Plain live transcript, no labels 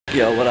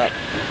Yo, what up?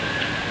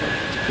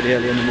 It's pretty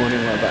early in the morning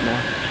right about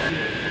now.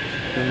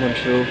 I'm in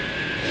Montreal,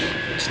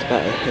 just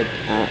about to head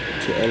out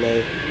to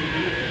LA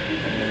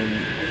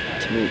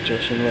to meet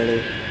Josh and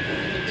Ollie.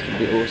 It's gonna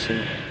be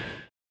awesome.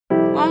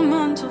 1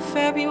 month till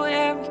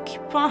February,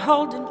 keep on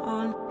holding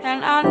on,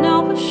 and I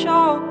know it's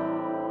short,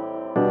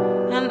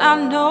 and I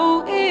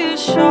know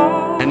it's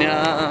short. 안녕.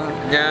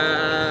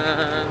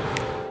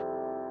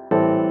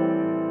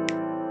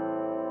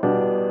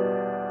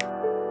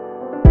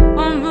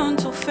 1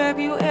 month till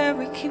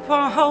February, keep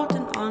on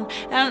holding on,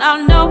 and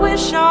I know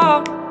it's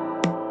short,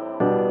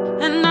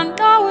 and I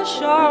know it's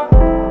short.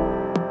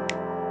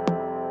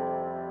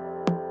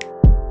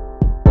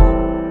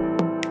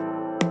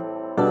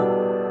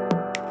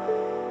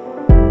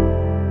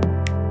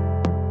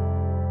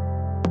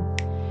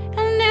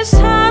 And it's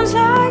times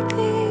like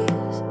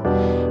these,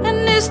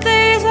 and it's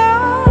days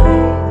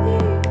like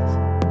these,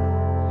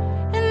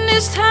 and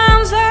it's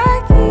times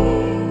like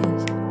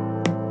these,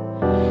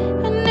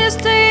 and it's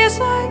days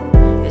like.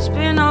 It's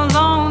been a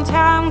long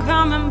time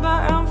coming,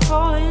 but I'm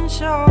falling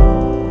short.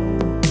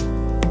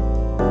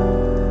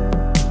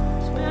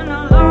 It's been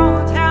a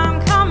long time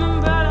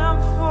coming, but I'm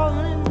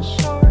falling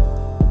short.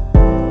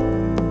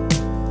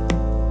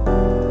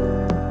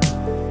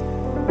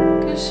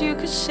 'Cause you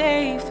could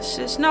save this,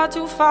 it's not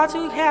too far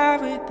to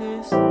carry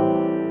this.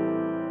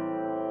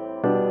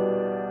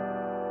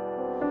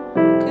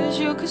 'Cause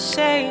you could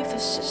save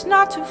this, it's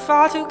not too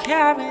far to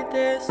carry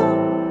this.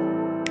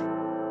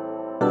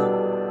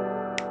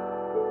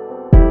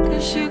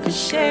 You could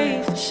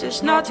save this,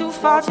 it's not too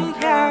far to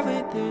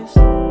carry this.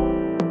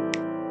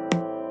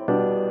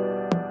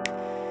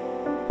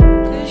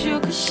 'Cause you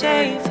could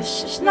save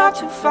this, it's not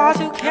too far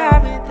to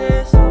carry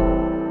this.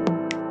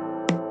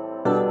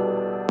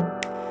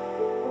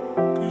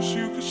 'Cause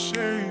you could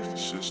save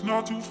this, it's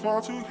not too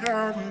far to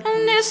carry this.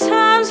 And it's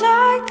times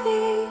like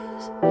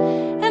these,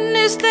 and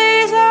it's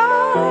days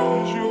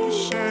like these. You could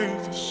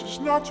save this, it's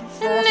not too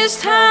far. And it's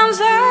times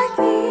like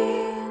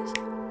these,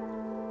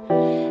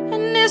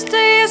 and it's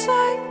days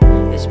like.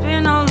 It's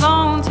been a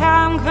long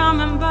time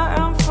coming, but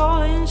I'm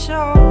falling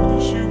short.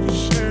 'Cause you could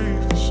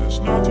save this, it's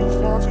not too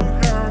far to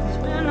carry. It's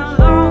been a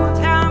long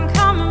time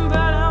coming,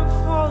 but I'm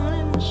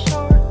falling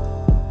short.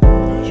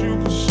 'Cause you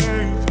could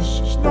save this,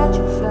 it's not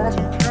too far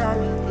to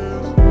carry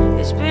this.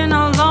 It's been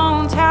a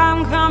long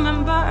time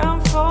coming, but I'm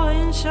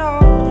falling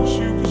short. 'Cause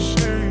you could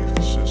save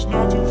this, it's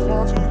not too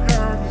far to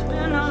carry. It's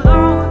been a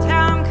long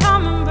time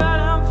coming, but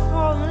I'm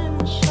falling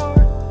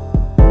short.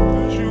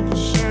 'Cause you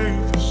could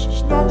save this,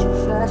 it's not too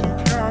far to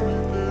carry.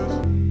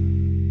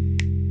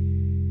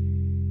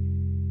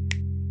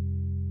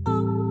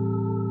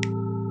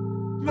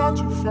 Not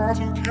too far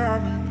to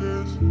carry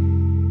this.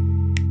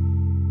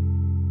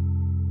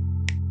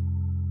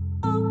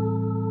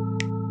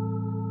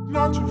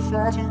 Not too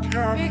far to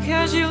carry.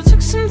 Because you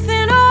took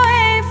something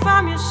away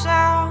from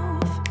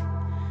yourself.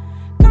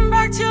 Come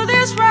back to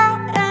this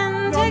route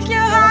and take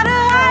your heart to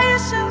higher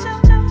self.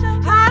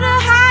 Heart to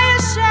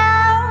higher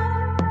self.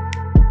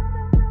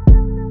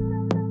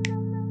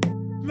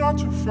 Not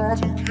too far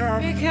to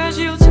carry. Because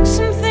you took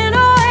something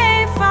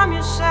away from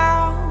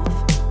yourself.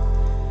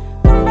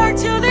 Back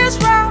to this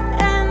route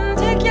and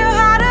take your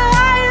heart to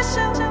higher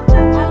self.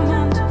 1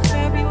 month till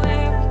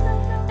February,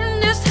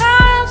 and there's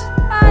times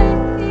like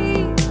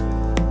these.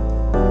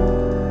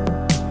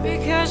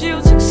 Because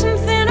you took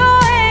something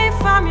away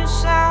from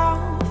yourself.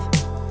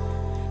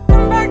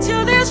 Come back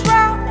to this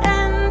route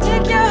and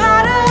take your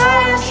heart to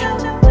higher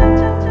self.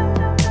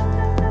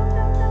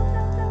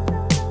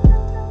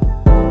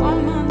 1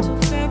 month till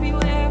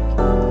February.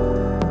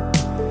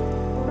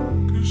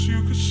 'Cause you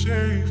could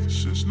save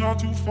this, it's not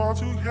too far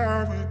to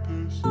carry.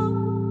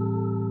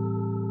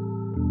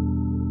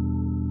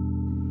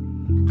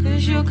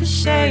 'Cause you could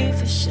save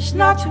this, it's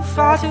not too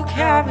far to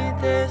carry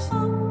this.